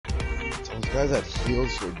Those guys had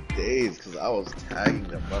heals for days because I was tagging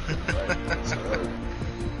them left and right. So,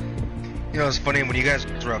 You know, it's funny, when you guys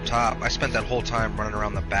were up top, I spent that whole time running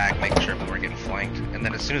around the back, making sure we weren't getting flanked. And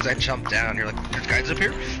then as soon as I jumped down, you're like, there's guys up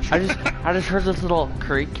here? I just heard this little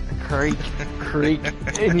creak,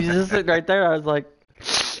 and you just sit right there. I was like,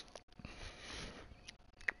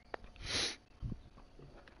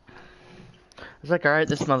 alright,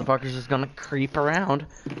 this motherfucker's just gonna creep around.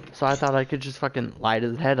 So I thought I could just fucking light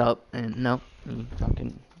his head up, and no, he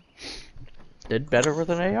fucking did better with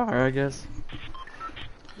an AR, I guess.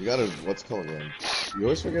 you gotta, what's called again? You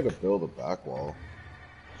always forget to build a back wall.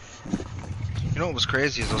 You know what was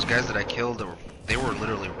crazy is those guys that I killed, they were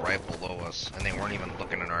literally right below us, and they weren't even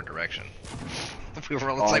looking in our direction. It's like we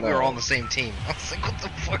were all on the same team. I was like, what the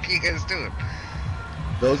fuck are you guys doing?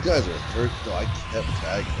 Those guys are hurt though, I kept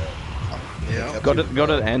tagging them. Yeah. Go to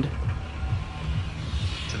the end.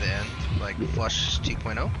 To the end? Like Flush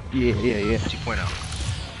 2.0? Yeah. 2.0.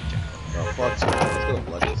 No, fuck you. Let's go to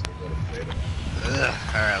Lucky. Let's go to Fatal.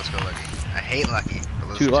 Alright, let's go Lucky. I hate Lucky.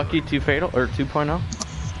 Too Lucky, too Fatal, or 2.0?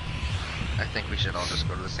 I think we should all just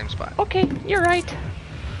go to the same spot. Okay, you're right.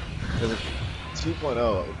 Because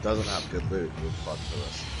 2.0 doesn't have good loot, you'll fuck for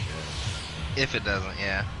us. Yeah. If it doesn't,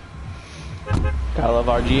 yeah. Gotta love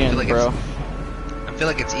RGN, bro. I feel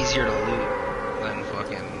like it's easier to loot than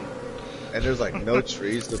fucking... And there's like no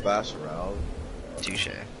trees to bash around. Touche.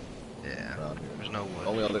 Yeah. There's no wood. The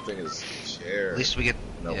only other thing is chair. At least we get,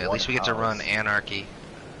 at least we get to run Anarchy,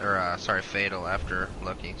 or sorry, Fatal after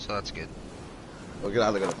Lucky, so that's good. We'll get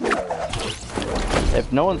either go to Fatal.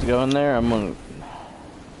 If no one's going there, I'm gonna.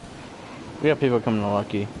 We got people coming to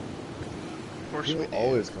Lucky. Of course People we do.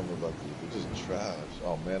 always come to Lucky. They're just trash.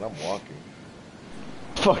 Oh man, I'm walking.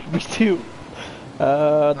 Fuck me too.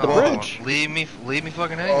 The bridge. Leave me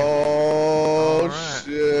fucking hanging. Oh Alright.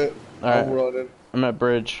 shit! Alright. I'm running. I'm at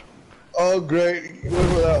bridge. Oh great! Look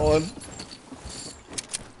for that one.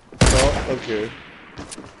 Oh, okay.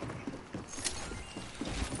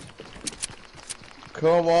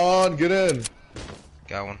 Come on, get in.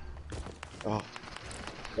 Got one. Oh,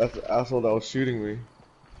 that's the asshole that was shooting me.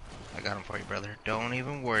 I got him for you, brother. Don't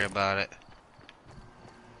even worry about it.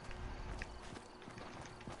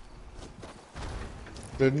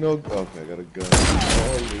 There's no. Okay, I got a gun.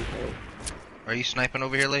 Holy hell. Are you sniping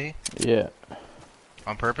over here, Leahy? Yeah.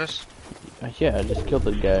 On purpose? Yeah, I just killed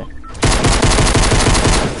the guy.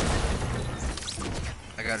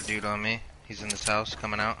 I got a dude on me. He's in this house,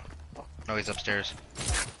 coming out. No, he's upstairs.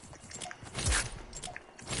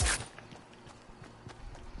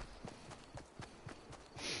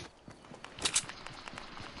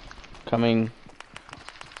 Coming.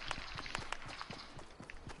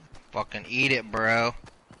 Fucking eat it, bro.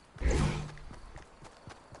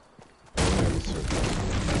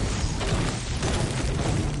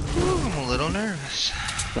 Ooh, I'm a little nervous.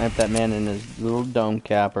 Snipe that man in his little dome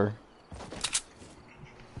capper.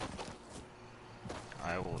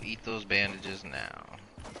 I will eat those bandages now.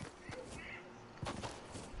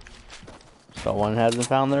 Someone hasn't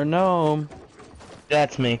found their gnome.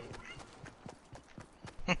 That's me.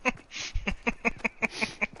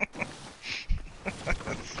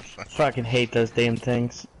 Fucking hate those damn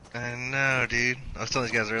things. I know, dude. I was telling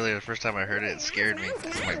these guys earlier, the first time I heard it, it scared me.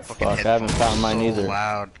 My fucking Fuck, I haven't found mine so either.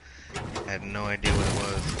 loud. I had no idea what it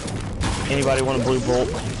was. Anybody want a blue bolt?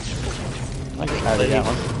 I already got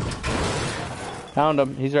one. Found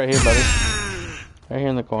him. He's right here, buddy. Right here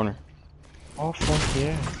in the corner. Oh fuck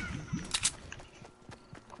yeah.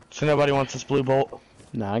 So nobody wants this blue bolt?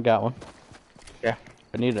 Nah, I got one. Yeah.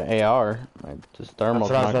 I need an AR. This thermal's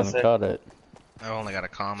That's not what I was gonna about cut it. I've only got a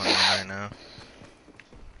common one right now.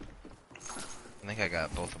 I think I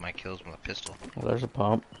got both of my kills with a pistol. Well, there's a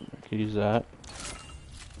pump. I could use that.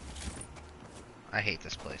 I hate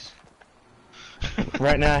this place.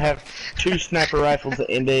 Right now I have 2 sniper rifles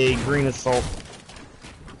and a green assault.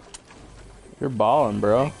 You're balling,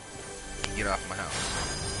 bro. Get off my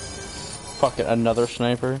house. Fucking another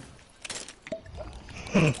sniper.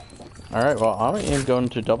 Alright, well, I ain't going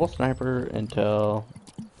to double sniper until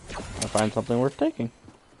I find something worth taking.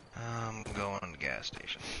 I'm going to the gas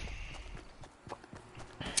station.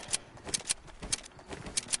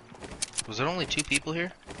 Was there only 2 people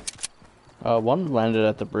here? One landed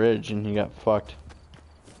at the bridge and he got fucked.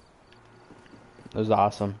 It was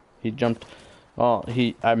awesome. He jumped. Well,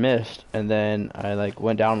 I missed, and then I like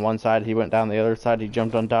went down one side. He went down the other side. He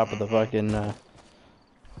jumped on top of the fucking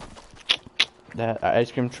that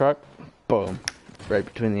ice cream truck. Boom, right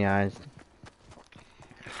between the eyes.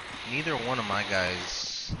 Neither one of my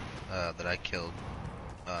guys that I killed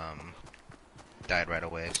died right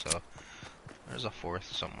away. So there's a 4th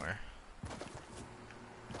somewhere.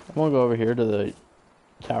 I'm gonna go over here to the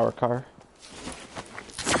tower car.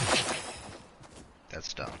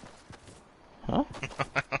 That's dumb. Huh?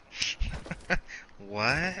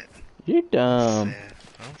 What? You dumb.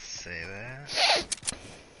 Don't say that.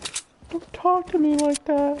 Don't talk to me like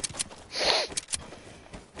that.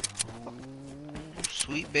 Oh,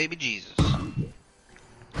 sweet baby Jesus.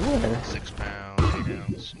 Where? 6 pound, 8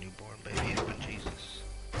 ounce, newborn baby infant Jesus.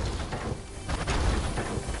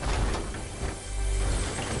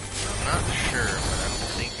 I'm not sure, but I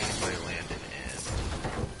don't think anybody landed in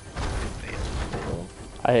Fatal.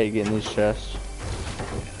 I hate getting these chests.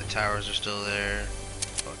 Yeah, the towers are still there.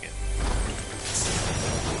 Fucking. So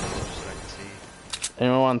I can see.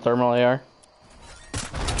 Anyone want thermal AR?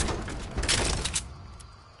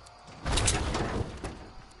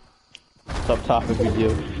 It's up top if you do.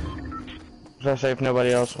 So I say if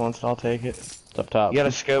nobody else wants it, I'll take it. It's up top. You got a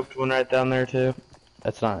scoped one right down there too.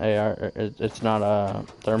 It's not AR. It's not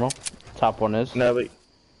thermal. Top one is. No, but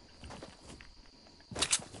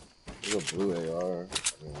There's a blue AR.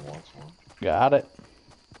 Anyone wants one? Got it.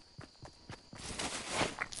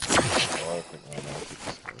 Oh, I think I know.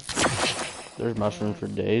 There's mushrooms for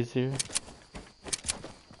days here.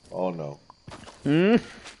 Oh no. Hmm.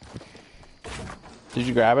 Did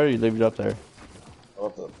you grab it or you leave it up there? I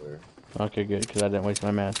left that there. Okay, good, because I didn't waste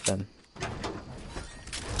my mask then.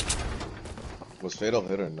 Was Fatal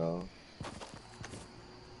hit or no?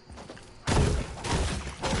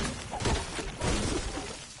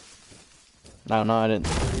 I don't know, I didn't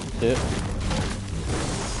see it.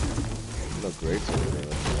 No, great.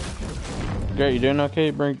 Great, you doing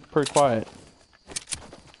okay? You're pretty quiet.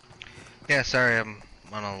 Yeah, sorry, I'm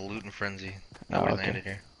on a looting frenzy. Nobody okay. landed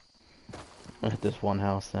here. I'll hit this one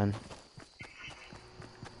house then.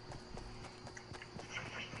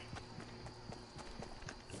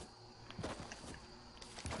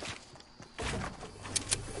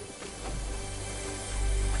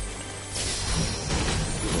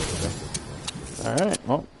 Alright,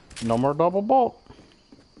 well, no more double bolt.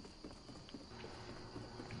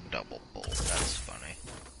 Double bolt, that's funny.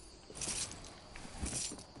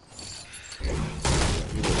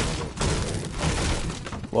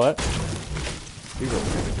 What?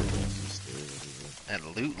 At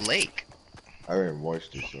Loot Lake. I ran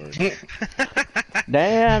moisture, sorry.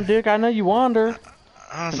 Damn, Duke, I know you wander.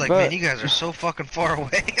 I was like, But- man, you guys are so fucking far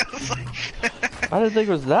away. I was like, I didn't think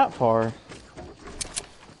it was that far.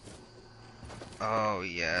 oh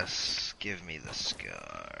yes, give me the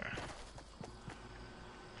scar.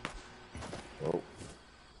 Oh,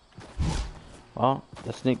 Well,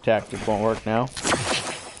 the sneak tactic won't work now.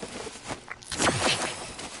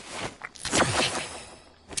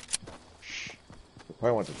 I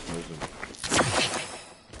probably went to prison.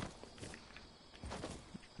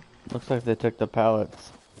 Looks like they took the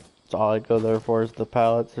pallets. That's all I go there for is the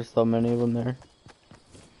pallets. There's so many of them there.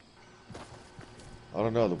 I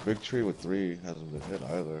don't know, the big tree with 3 hasn't been hit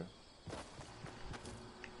either.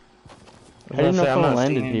 How do you know I'm someone not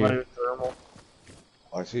landed seeing anybody here? with thermal.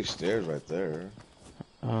 I see stairs right there.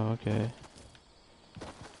 Oh, okay.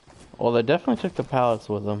 Well, they definitely took the pallets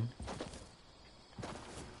with them.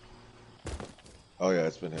 Oh yeah,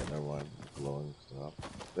 it's been hit, never mind. Glowing stuff.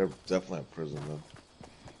 They're definitely at prison then.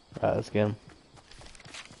 Alright, let's get them.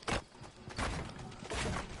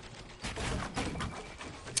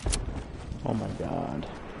 Oh my god.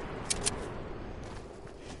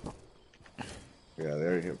 Yeah, they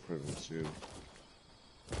already hit prison too.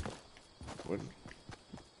 What?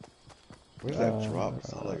 Where's that drop?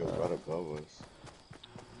 It's not like it was right above us.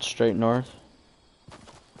 Straight north.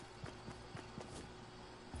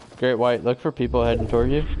 Great White, look for people heading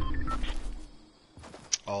toward you.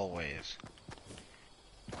 Always.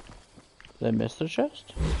 Did I miss the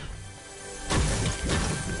chest?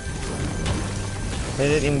 They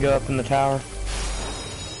didn't even go up in the tower.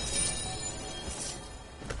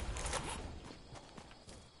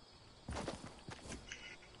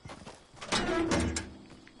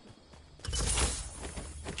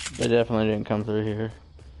 They definitely didn't come through here.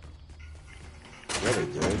 Yeah, they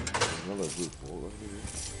did. There's another loot hole right here.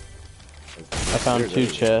 I found 2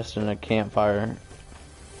 chests and a campfire.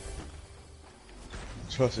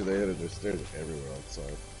 Trust me, they hit it. There's stairs everywhere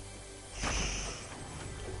outside.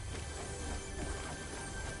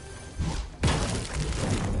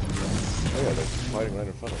 Oh yeah, they're fighting right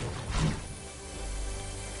in front of us.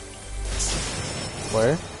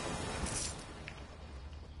 Where?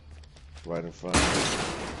 Right in front of us.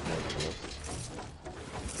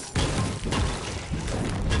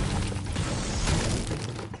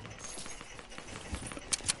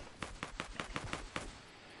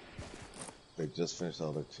 They just finished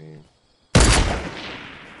all their team.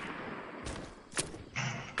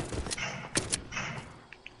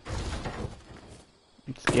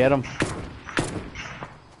 Get him.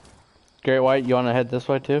 Great White, you wanna head this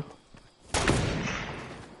way too?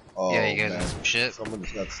 Oh, Yeah, you guys man. are some shit. Someone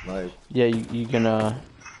just got sniped. Yeah, you can Oh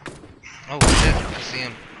shit, I see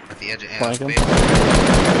him at the edge of flank him.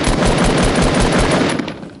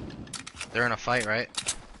 They're in a fight, right?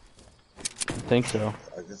 I think so.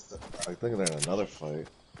 I think they're in another fight.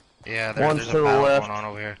 Yeah, One's there's to a the battle left. going on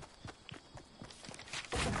over here.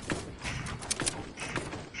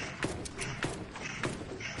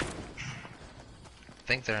 I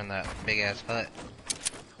think they're in that big ass hut.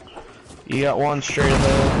 You got one straight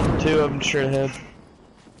ahead. Two of them straight ahead.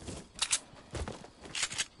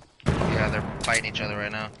 Yeah, they're fighting each other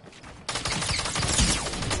right now.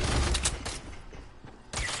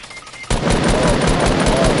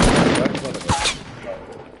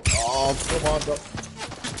 Oh, come on, bro.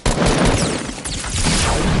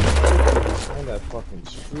 On that fucking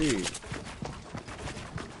tree.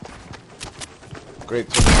 Great.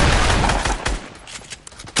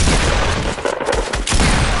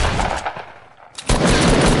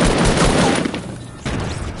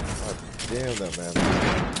 God damn that man.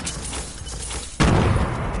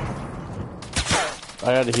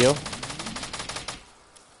 I gotta heal.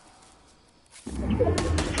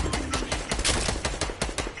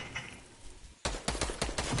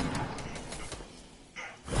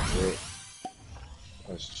 Great.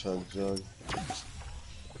 Nice chug jug.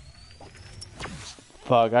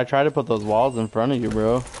 Fuck, I tried to put those walls in front of you,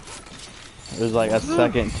 bro. It was like a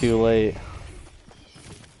second too late. It's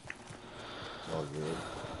all good.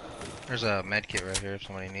 There's a med kit right here if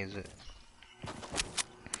somebody needs it.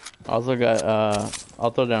 I also got,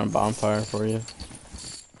 I'll throw down a bonfire for you.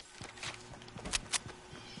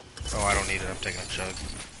 Oh, I don't need it. I'm taking a chug.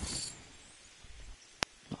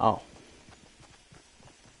 Oh.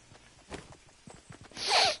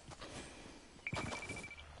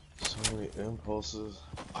 So many impulses.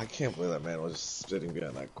 I can't believe that man was just sitting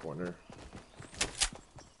behind that corner.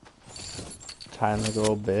 Time like a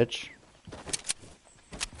little bitch.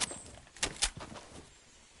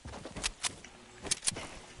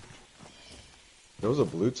 There was a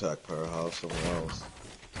blue tack powerhouse somewhere else.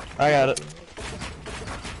 I got it.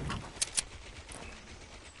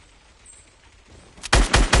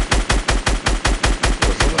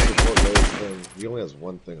 He only has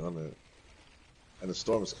one thing on it. And the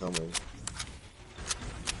storm is coming.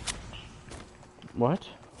 What?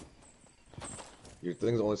 Your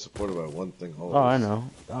thing's only supported by one thing always. Oh, I know.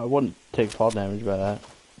 I wouldn't take fall damage by that.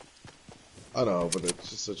 I know, but it's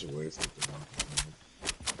just such a waste of the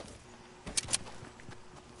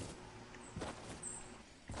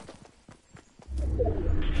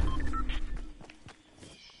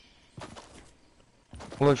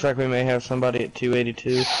Looks like we may have somebody at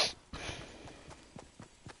 282.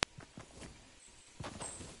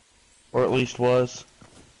 Or at least was.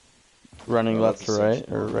 Running Oh, left that's to a right,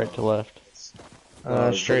 section. or right to left.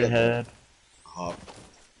 Straight ahead. hop,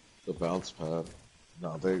 the bounce pad.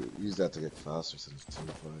 No, they use that to get faster since it's team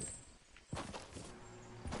fight.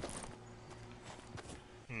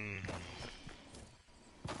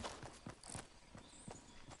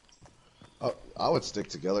 I would stick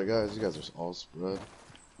together, guys. You guys are all spread.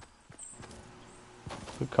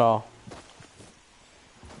 Good call.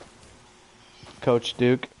 Coach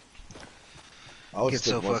Duke. I would Get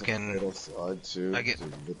stick so one fucking- to the middle side too. I get to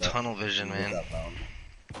get that- tunnel vision, to get man. that bounce.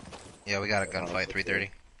 Yeah, we got a gunfight 3:30.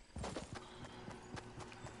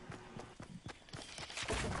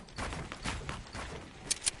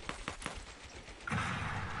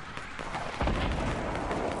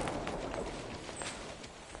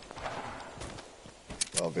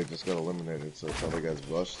 Oh, they just got eliminated, so it's other guys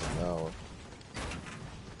rushed and now.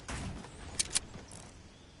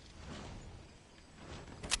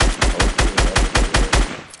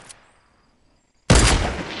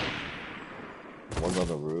 One's on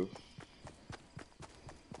the roof.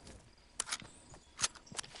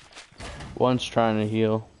 One's trying to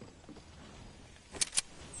heal.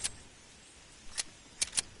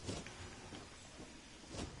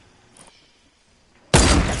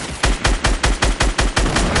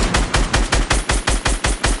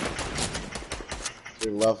 To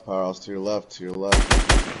your left, Powerhouse. To your left. To your left.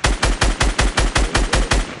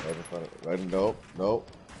 Right in front of. Right in. Nope. Nope.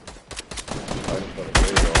 Right in front of. There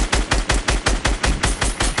you go.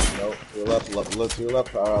 Nope. To your left. Look to your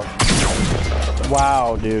left, Powerhouse.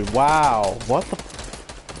 Wow, dude. Wow. What the?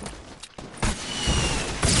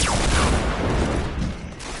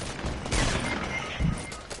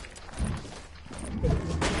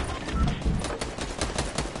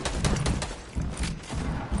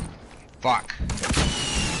 Fuck.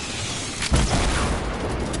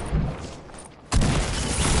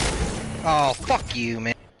 Oh, fuck you,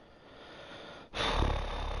 man.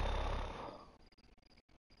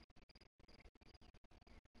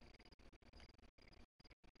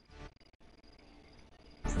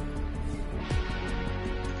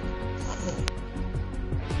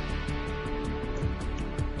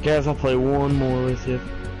 Guys, I'll play one more with you.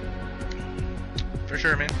 For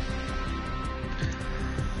sure, man.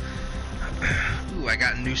 Ooh, I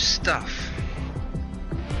got new stuff.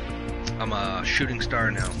 I'm a shooting star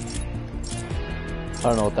now. I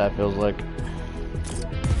don't know what that feels like.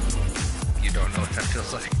 You don't know what that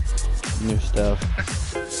feels like. New stuff.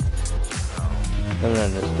 Haven't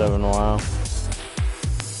done this stuff in a while.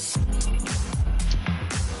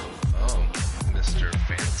 Oh, Mr.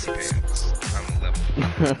 Fancy Pants. I'm level.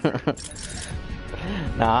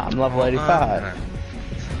 Nah, I'm level 85.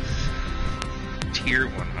 Tier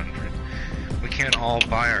 100. We can't all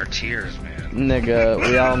buy our tiers, man. Nigga,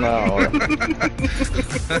 we all know.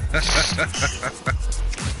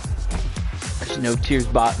 There's no tears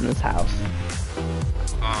bought in this house.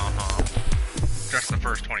 Uh-huh. Just the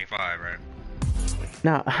first 25, right?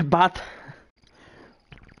 No, I bought...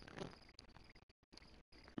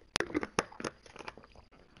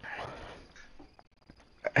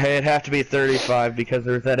 Hey, it'd have to be 35 because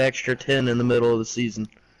there's that extra 10 in the middle of the season.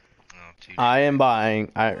 Oh, I am buying.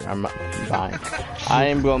 I'm buying. I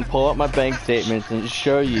am going to pull up my bank statements and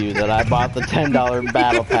show you that I bought the $10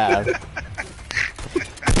 battle pass.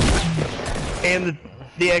 And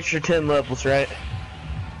the extra 10 levels, right?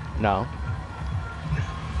 No.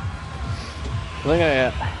 I think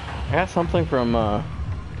I got something from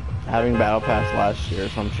having battle pass last year or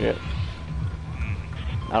some shit.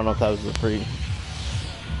 I don't know if that was the free.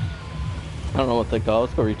 I don't know what they call it.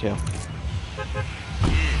 Let's go retail.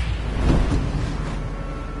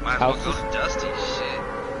 Might as well go to Dusty's shit.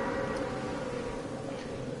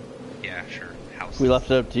 Yeah, sure. House. We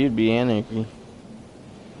left it up to you to be anarchy.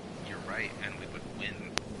 You're right, and we would win.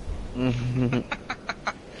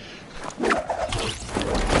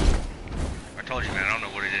 I told you, man, I don't know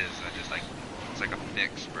what it is. I just like, it's like a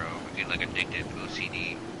fix, bro. I get like addicted to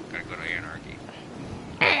OCD. Gotta go to anarchy.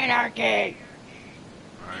 Anarchy!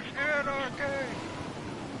 Anarchy!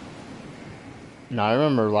 No, I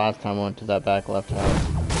remember last time I went to that back left house.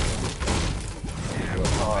 Yeah, it was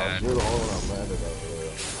bad. You're the only one I landed over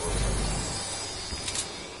there.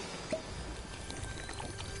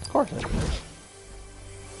 Of course I did.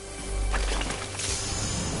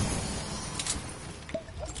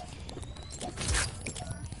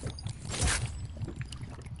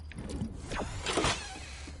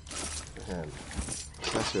 Man,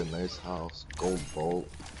 it's actually a nice house. Gold bolt,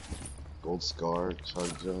 gold scar, chug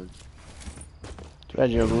jug. Too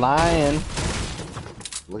bad you're lying.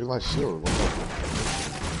 Look at my shield. What's up?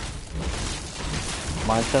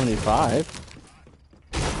 Mine's 75.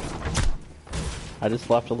 I just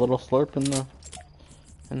left a little slurp in the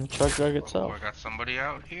chug jug Oh, itself. I got somebody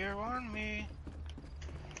out here on me.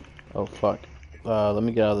 Oh fuck. Let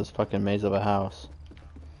me get out of this fucking maze of a house.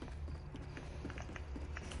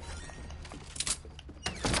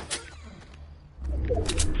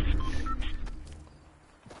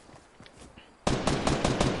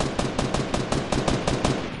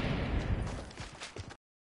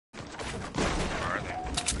 Where are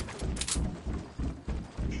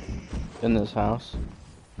they? In this house.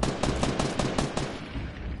 Did you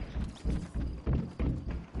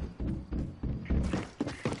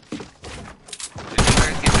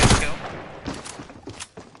guys get that kill?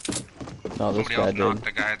 No, this Somebody guy else did. knocked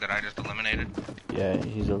the guy that I just eliminated. Yeah,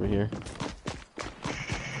 he's over here.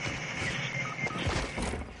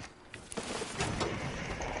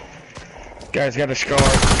 Guys got a scar. No.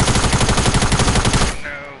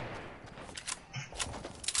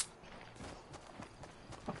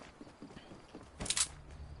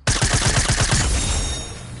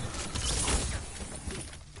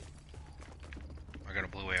 I got a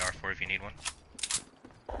blue AR for if you need one.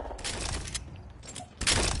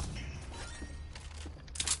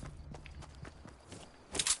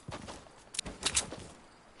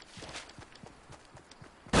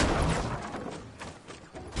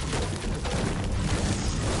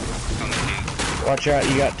 Watch out,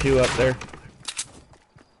 you got two up there.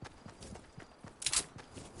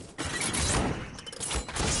 Good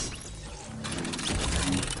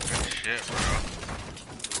shit, bro.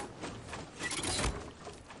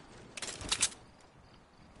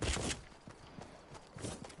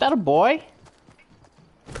 That a boy?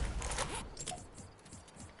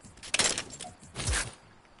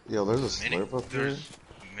 Yo, there's a Mini, slurp up here. there's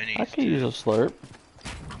minis. I could use a slurp.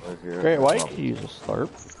 Right here. Great White could use a slurp.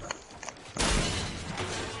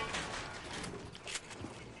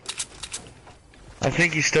 I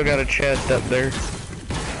think you still got a chest up there.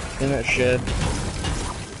 In that shed.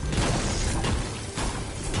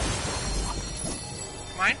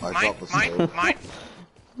 Mine, I mine, dropped the mine, slurp. mine.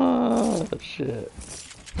 Oh shit.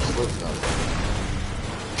 Slurp's not there.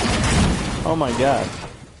 Oh my god.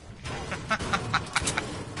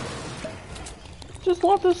 Just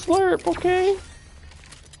want the slurp, okay?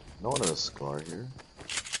 No one has a scar here.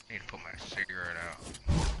 I need to put my cigarette out.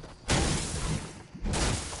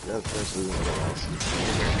 Yeah, it's losing the house.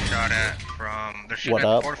 Getting shot at from. They're shooting What at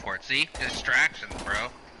up? the porta fort. See? Distractions, bro.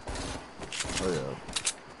 Oh yeah.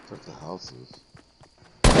 Took the houses.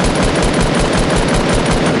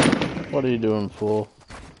 What are you doing, fool?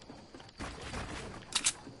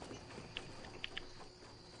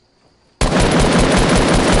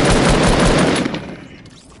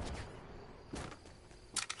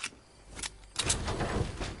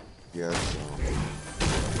 Yeah, so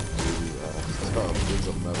it's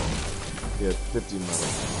a metal. Yeah, 50 metal.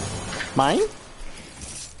 Mine?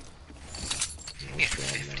 Yeah,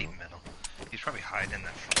 50 metal. He's probably hiding in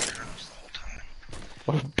that fucking house the whole time.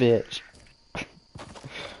 What a bitch.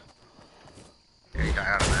 Yeah, he got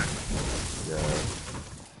out of that. Yeah.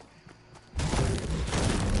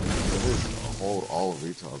 It is a whole, all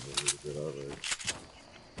retards are really good at it.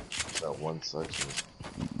 That one section.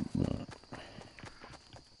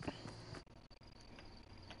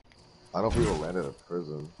 I know people landed at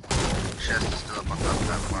prison. Chest is still up on top of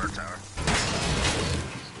that water tower.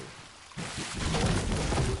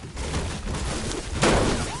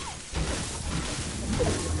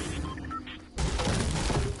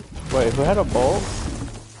 Wait, who had a bolt?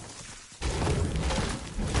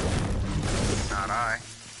 Not I.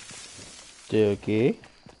 Dookie.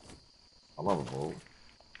 I love a bolt.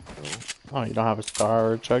 No. Oh, you don't have a star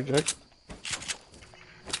or a chug jug?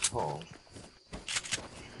 Oh.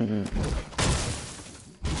 Hmm.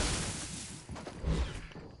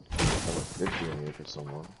 I have a 50 in here for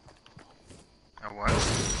someone. A what? A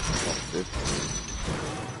 50.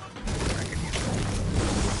 I can use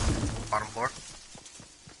it. Bottom floor?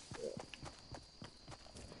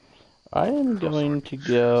 I am going to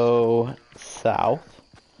go south,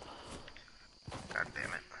 God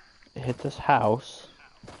damn it. hit this house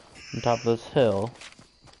on top of this hill,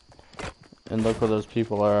 and look where those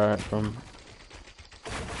people are from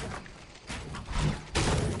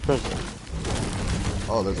prison.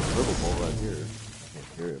 Oh, there's a purple bolt right here. I can't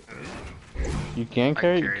hear it. You can I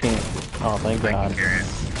carry it? can You carry can't. Oh, thank I God. can carry it.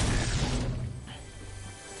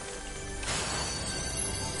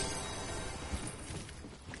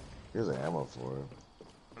 Here's ammo for it.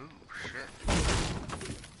 Ooh, shit.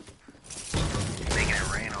 Making it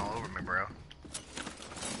rain all over me, bro.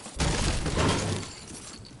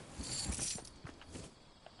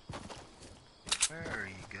 Where are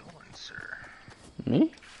you going, sir?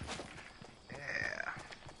 Me? Yeah.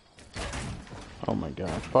 Oh my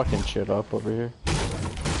God. Fucking shit up over here.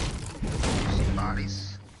 See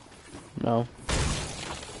bodies? No.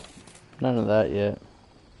 None of that yet.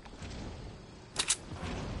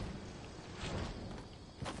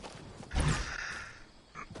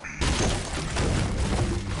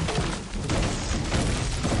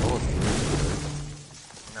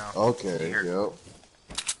 No. Okay, Here. yep.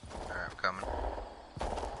 Alright, I'm coming.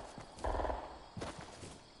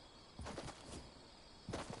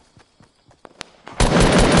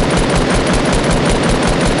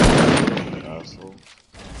 Asshole.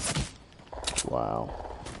 Wow.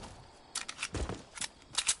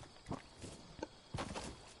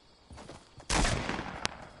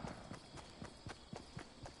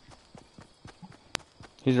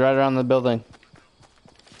 He's right around the building.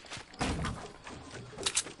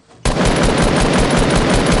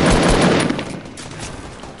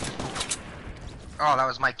 Oh, that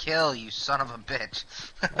was my kill, you son of a bitch.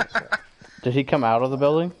 Did he come out of the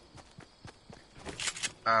building?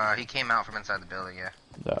 He came out from inside the building, yeah.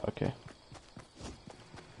 Oh, okay.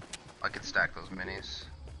 I could stack those minis.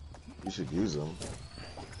 You should use them.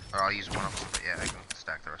 Or I'll use one of them, but yeah, I can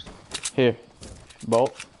stack the rest of them. Here.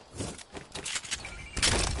 Bolt.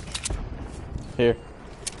 Here.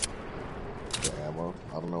 The ammo.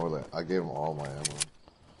 I don't know where that. I gave him all my ammo.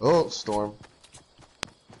 Oh, storm.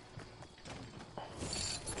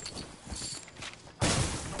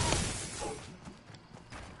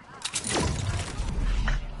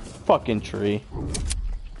 Fucking tree.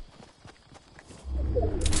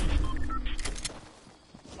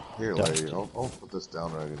 Here, Done. lady. I'll put this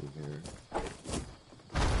down right in here.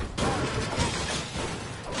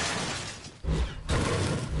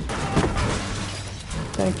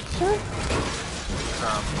 Thank you, sir.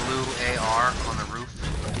 Blue AR on the roof.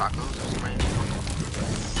 Tacos or something.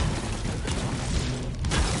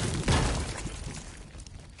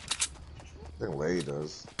 I think lady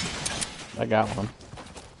does. I got one.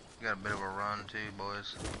 We got a bit of a run too,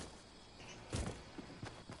 boys.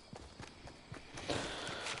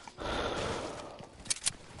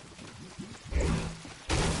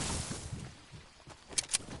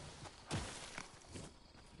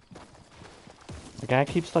 The guy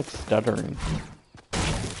keeps like stuttering.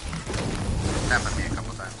 Happened to me a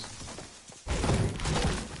couple times.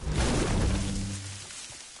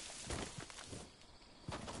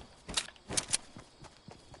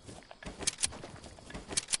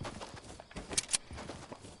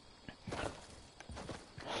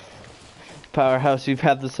 Powerhouse, you've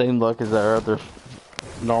had the same luck as our other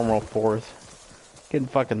normal fourth. Getting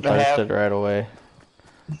fucking thirsted right away.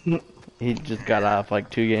 He just got off like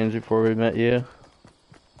 2 games before we met you.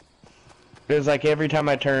 It was like every time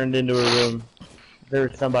I turned into a room, there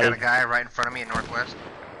was somebody. Got a guy right in front of me in Northwest.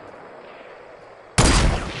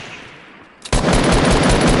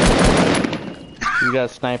 You got a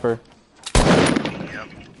sniper. Yep.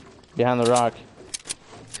 Behind the rock.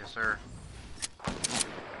 Yes, sir.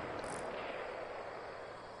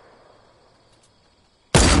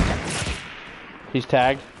 He's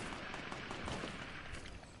tagged.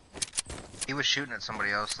 He was shooting at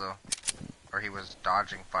somebody else though. Or he was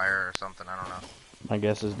dodging fire or something, I don't know. My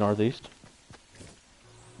guess is northeast.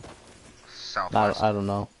 Southwest. I don't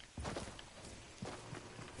know.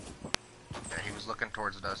 Yeah, he was looking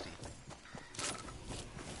towards Dusty.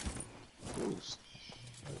 Oops.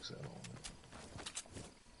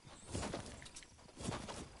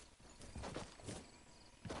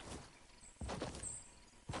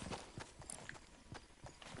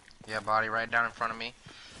 Yeah, body right down in front of me.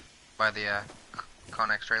 By the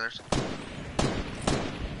Connex trailers.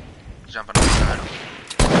 Jumping on the side.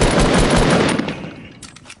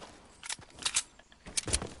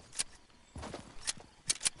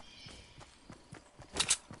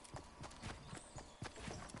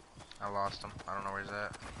 I lost him. I don't know where he's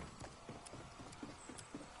at.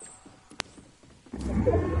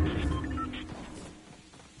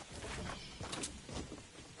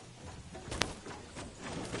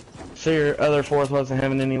 So your other fourth wasn't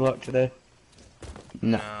having any luck today?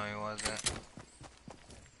 No. No, he wasn't.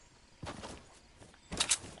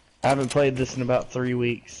 I haven't played this in about 3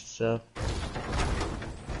 weeks, so.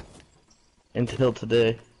 Until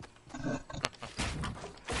today.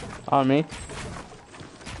 On me.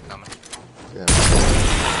 Coming. Yeah.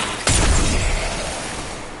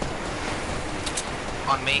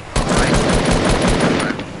 On me. On the right.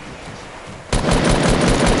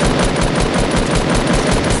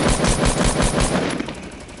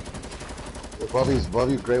 Above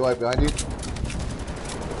you, gray white behind you.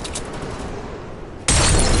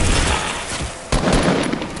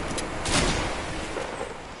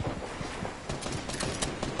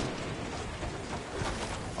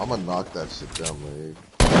 I'm gonna knock that shit down, leg.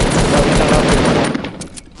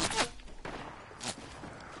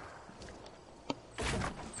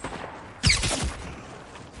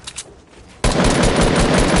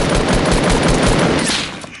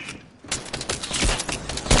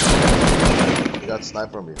 You got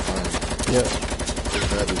sniper on me, fine. Yep. He's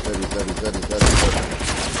dead.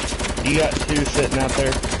 You got 2 sitting out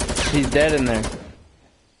there. He's dead in there.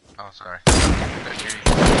 Oh, sorry.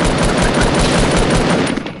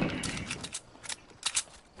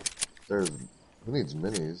 There's, who needs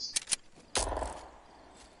minis?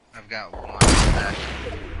 I've got one back.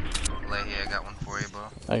 Leahy, I got one for you, bro.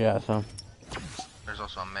 I got some. There's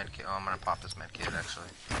also a med kit. Oh, I'm gonna pop this med kit actually.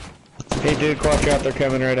 Hey Duke, watch out, they're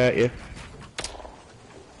coming right at you.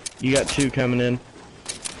 You got 2 coming in.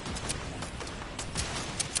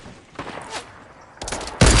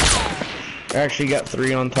 I actually got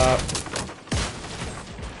 3 on top.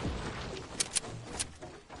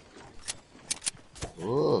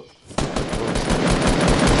 Ooh.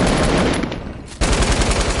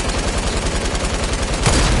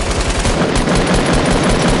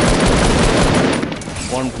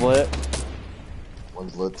 One's lit.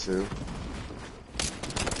 One's lit too.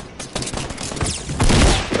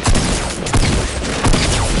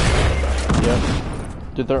 Yep.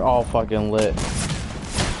 Dude, they're all fucking lit.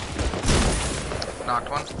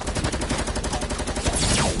 Knocked one.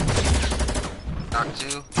 Knocked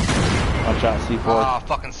 2. Watch out, C4. Oh,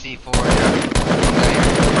 fucking C4,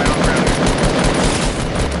 yeah. Right on ground.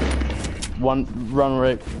 One run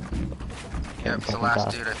right. Yep, it's the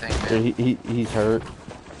last dude, I think, man. Dude, he's hurt.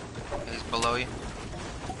 He's below you.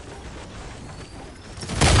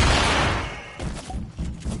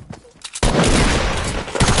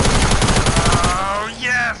 Oh,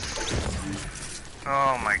 yes!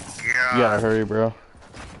 Oh my god. You gotta hurry, bro.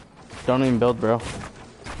 Don't even build, bro.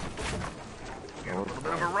 Got a little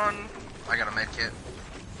bit of a run. I got a med kit.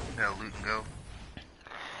 Gotta loot and go.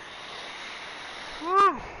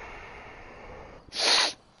 Woo!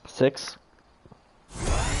 6.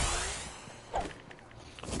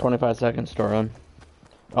 25 seconds to run.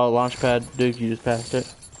 Oh, launch pad. Duke, you just passed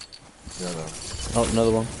it. Yeah, no. Oh,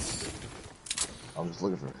 another one. I'm just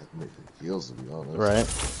looking for heals, to be honest. Right.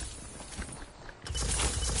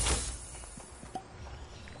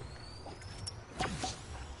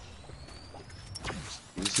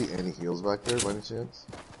 Do you see any heals back there by any chance?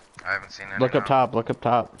 I haven't seen any. Look up top, look up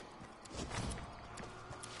top.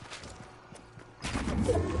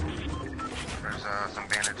 There's some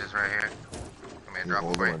bandages right here. Give me a Can you drop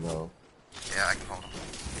hold for them you. or no? Yeah, I can hold them.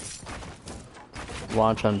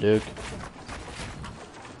 Launch on Duke.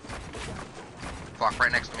 Flock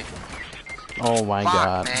right next to me. Oh my Fuck,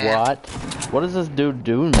 god. man. What? What is this dude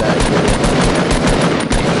doing back here?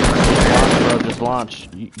 Launch, bro, just launch.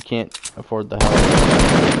 You can't afford the help.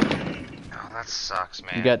 Oh, that sucks,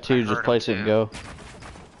 man. You got two, I just heard place him it and too. go.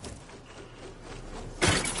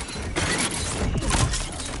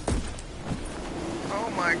 Oh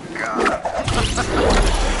my god.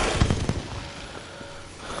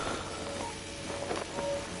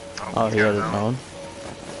 Oh, he had his own.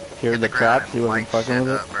 Hear the traps, he wasn't fucking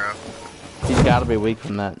with it. Bro. He's gotta be weak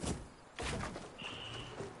from that.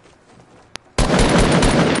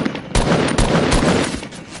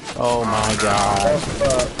 Oh my god.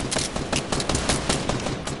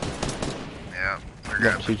 Yeah, we're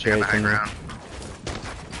Got good. two We got the cherries high in there. ground.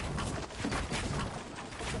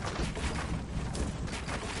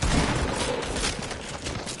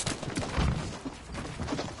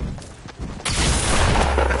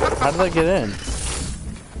 How did I get in?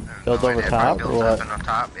 Built over idea. top Built or what? up on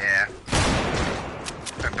top, yeah.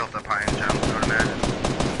 I built up high and jumped, I would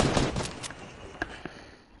imagine.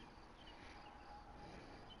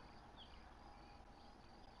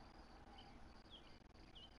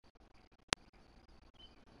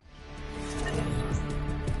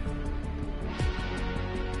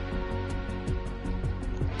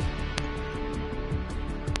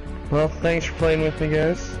 Well, thanks for playing with me,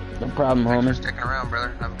 guys. No problem, Thanks for homie. sticking around, brother.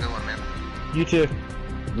 Have a good one, man. You too.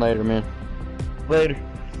 Later, man. Later.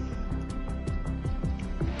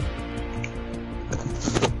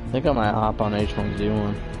 I think I might hop on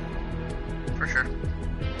H1Z1. For sure.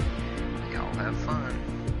 Y'all have fun.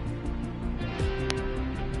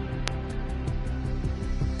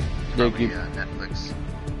 Dude, Probably, you, Netflix.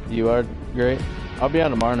 you are great. I'll be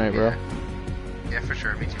on tomorrow night, bro. Yeah, for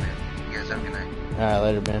sure. Me too, man. You guys have a good night. Alright,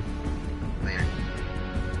 later, man. Later.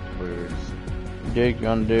 Where's... Duke, you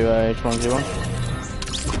wanna do H1Z1?